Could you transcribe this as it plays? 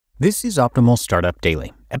This is Optimal Startup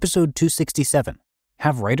Daily, episode 267.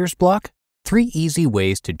 Have writer's block? 3 easy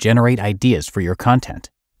ways to generate ideas for your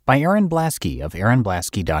content. By Erin Blaskie of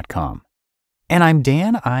erinblaskie.com. And I'm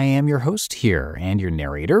Dan. I am your host here and your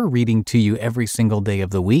narrator, reading to you every single day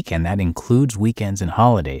of the week, and that includes weekends and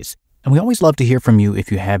holidays. And we always love to hear from you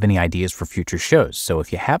if you have any ideas for future shows. So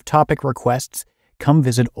if you have topic requests, come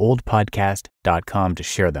visit oldpodcast.com to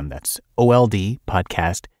share them. That's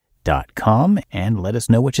oldpodcast.com and let us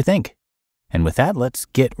know what you think. And with that, let's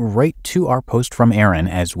get right to our post from Erin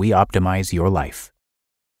as we optimize your life.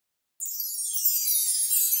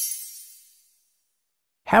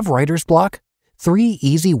 Have writer's block? 3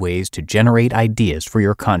 easy ways to generate ideas for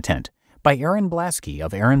your content. By Erin Blaskie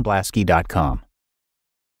of erinblaskie.com.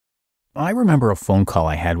 I remember a phone call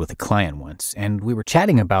I had with a client once, and we were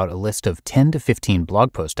chatting about a list of 10 to 15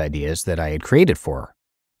 blog post ideas that I had created for her.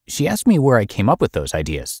 She asked me where I came up with those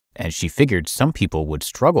ideas, as she figured some people would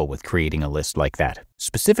struggle with creating a list like that,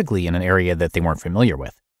 specifically in an area that they weren't familiar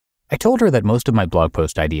with. I told her that most of my blog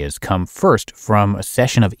post ideas come first from a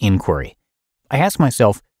session of inquiry. I ask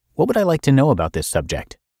myself, what would I like to know about this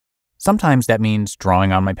subject? Sometimes that means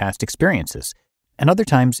drawing on my past experiences, and other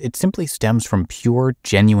times it simply stems from pure,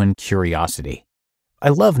 genuine curiosity. I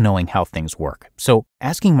love knowing how things work, so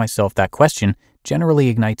asking myself that question generally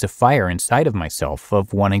ignites a fire inside of myself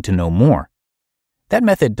of wanting to know more. That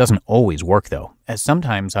method doesn't always work though, as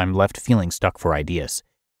sometimes I'm left feeling stuck for ideas.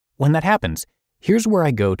 When that happens, here's where I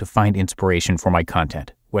go to find inspiration for my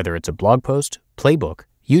content, whether it's a blog post, playbook,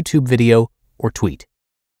 YouTube video, or tweet.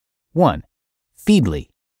 1. Feedly.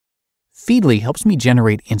 Feedly helps me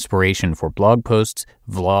generate inspiration for blog posts,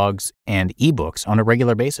 vlogs, and ebooks on a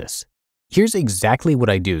regular basis. Here's exactly what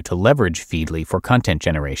I do to leverage Feedly for content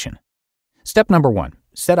generation. Step number 1,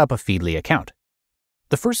 set up a Feedly account.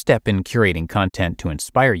 The first step in curating content to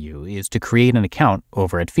inspire you is to create an account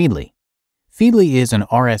over at Feedly. Feedly is an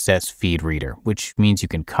RSS feed reader, which means you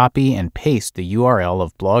can copy and paste the URL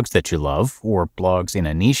of blogs that you love, or blogs in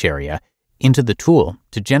a niche area, into the tool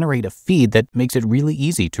to generate a feed that makes it really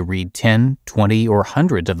easy to read 10, 20, or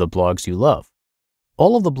hundreds of the blogs you love.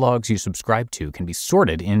 All of the blogs you subscribe to can be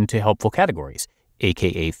sorted into helpful categories,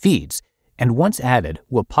 aka feeds, and once added,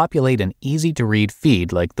 will populate an easy-to-read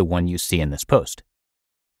feed like the one you see in this post.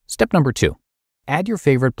 Step number 2, add your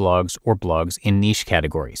favorite blogs or blogs in niche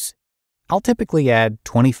categories. I'll typically add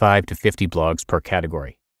 25 to 50 blogs per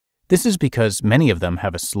category. This is because many of them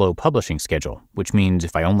have a slow publishing schedule, which means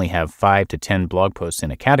if I only have 5 to 10 blog posts in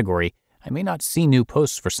a category, I may not see new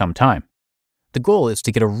posts for some time. The goal is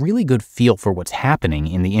to get a really good feel for what's happening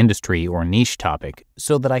in the industry or niche topic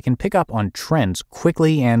so that I can pick up on trends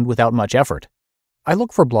quickly and without much effort. I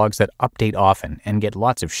look for blogs that update often and get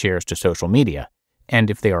lots of shares to social media, and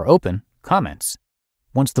if they are open, comments.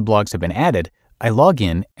 Once the blogs have been added, I log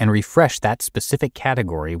in and refresh that specific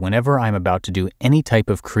category whenever I'm about to do any type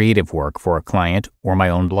of creative work for a client or my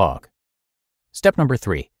own blog. Step number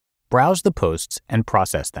 3, browse the posts and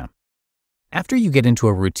process them. After you get into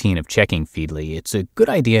a routine of checking Feedly, it's a good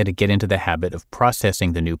idea to get into the habit of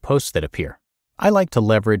processing the new posts that appear. I like to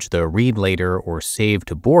leverage the read later or save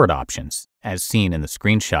to board options, as seen in the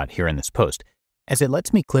screenshot here in this post, as it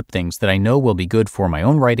lets me clip things that I know will be good for my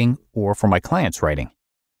own writing or for my client's writing.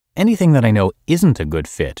 Anything that I know isn't a good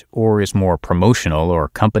fit or is more promotional or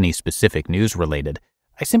company-specific news related,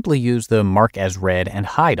 I simply use the mark as read and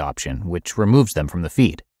hide option, which removes them from the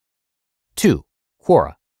feed. 2.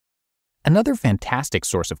 Quora. Another fantastic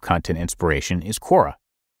source of content inspiration is Quora.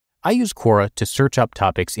 I use Quora to search up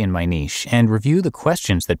topics in my niche and review the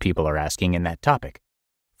questions that people are asking in that topic.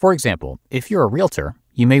 For example, if you're a realtor,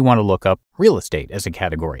 you may want to look up real estate as a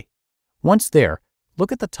category. Once there,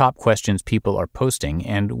 look at the top questions people are posting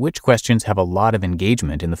and which questions have a lot of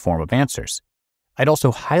engagement in the form of answers. I'd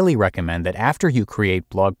also highly recommend that after you create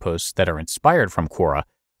blog posts that are inspired from Quora,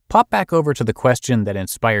 pop back over to the question that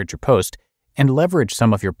inspired your post and leverage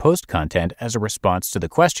some of your post content as a response to the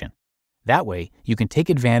question. That way, you can take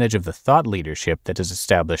advantage of the thought leadership that is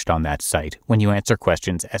established on that site when you answer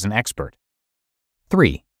questions as an expert.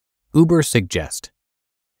 3. Uber Suggest.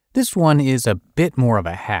 This one is a bit more of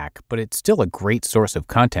a hack, but it's still a great source of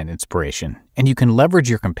content inspiration, and you can leverage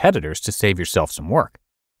your competitors to save yourself some work.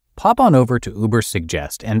 Pop on over to Uber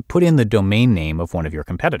Suggest and put in the domain name of one of your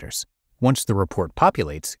competitors. Once the report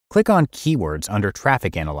populates, click on Keywords under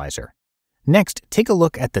Traffic Analyzer. Next, take a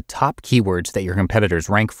look at the top keywords that your competitors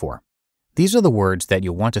rank for. These are the words that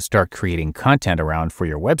you'll want to start creating content around for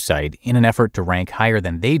your website in an effort to rank higher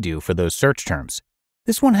than they do for those search terms.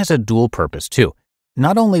 This one has a dual purpose too.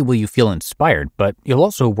 Not only will you feel inspired, but you'll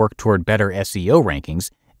also work toward better SEO rankings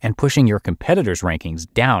and pushing your competitors'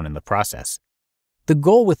 rankings down in the process. The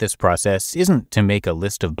goal with this process isn't to make a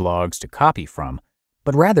list of blogs to copy from,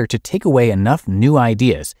 but rather to take away enough new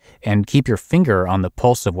ideas and keep your finger on the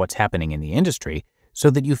pulse of what's happening in the industry so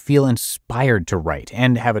that you feel inspired to write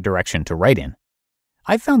and have a direction to write in.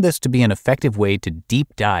 I found this to be an effective way to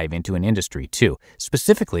deep dive into an industry too,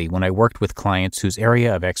 specifically when I worked with clients whose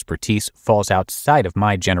area of expertise falls outside of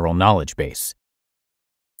my general knowledge base.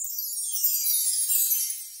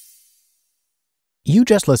 You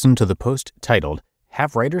just listened to the post titled,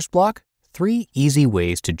 "Have Writer's Block? 3 Easy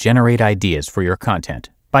Ways to Generate Ideas for Your Content"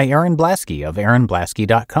 by Erin Blaskie of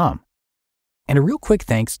erinblaskie.com. And a real quick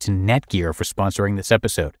thanks to Netgear for sponsoring this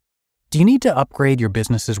episode. Do you need to upgrade your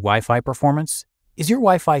business's Wi-Fi performance? Is your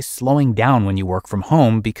Wi-Fi slowing down when you work from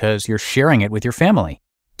home because you're sharing it with your family?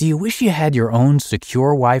 Do you wish you had your own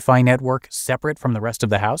secure Wi-Fi network separate from the rest of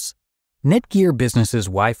the house? Netgear Business's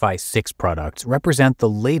Wi-Fi 6 products represent the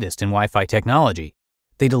latest in Wi-Fi technology.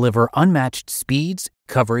 They deliver unmatched speeds,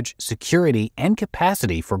 coverage, security, and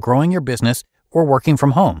capacity for growing your business or working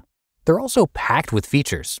from home. They're also packed with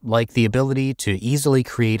features, like the ability to easily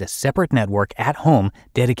create a separate network at home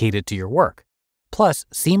dedicated to your work. Plus,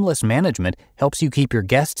 seamless management helps you keep your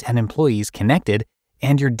guests and employees connected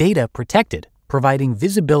and your data protected, providing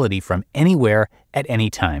visibility from anywhere at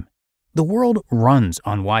any time. The world runs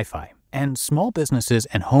on Wi-Fi, and small businesses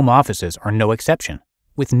and home offices are no exception.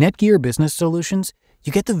 With Netgear Business Solutions,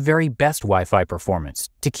 you get the very best Wi-Fi performance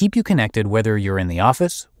to keep you connected whether you're in the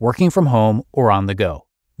office, working from home, or on the go.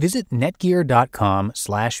 Visit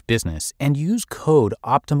netgear.com/business and use code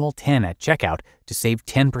OPTIMAL10 at checkout to save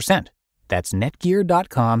 10%. That's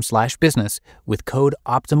netgear.com/business with code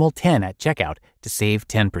OPTIMAL10 at checkout to save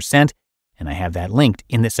 10%, and I have that linked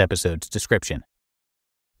in this episode's description.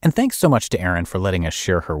 And thanks so much to Erin for letting us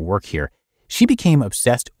share her work here. She became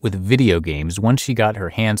obsessed with video games once she got her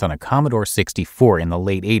hands on a Commodore 64 in the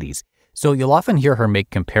late 80s, so you'll often hear her make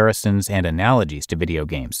comparisons and analogies to video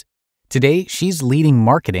games. Today, she's leading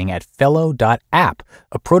marketing at Fellow.app,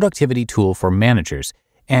 a productivity tool for managers,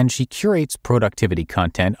 and she curates productivity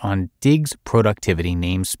content on Dig's productivity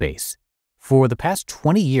namespace. For the past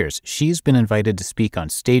 20 years, she's been invited to speak on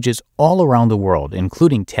stages all around the world,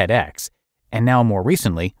 including TEDx, and now more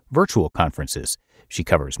recently, virtual conferences. She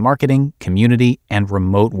covers marketing, community, and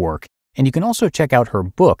remote work. And you can also check out her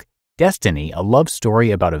book, Destiny, a love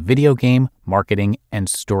story about a video game, marketing, and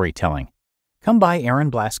storytelling. Come by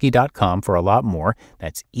erinblaskie.com for a lot more.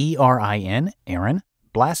 That's ERIN, Erin,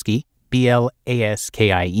 Blaskie,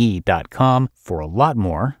 BLASKIE.com for a lot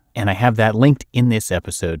more. And I have that linked in this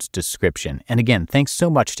episode's description. And again, thanks so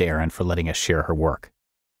much to Erin for letting us share her work.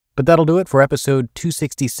 But that'll do it for episode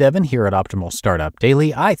 267 here at Optimal Startup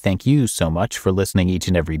Daily. I thank you so much for listening each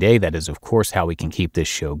and every day. That is, of course, how we can keep this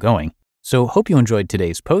show going. So hope you enjoyed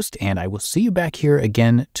today's post, and I will see you back here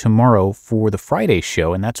again tomorrow for the Friday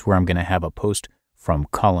show, and that's where I'm going to have a post from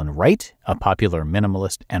Colin Wright, a popular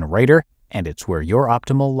minimalist and writer, and it's where your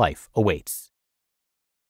optimal life awaits.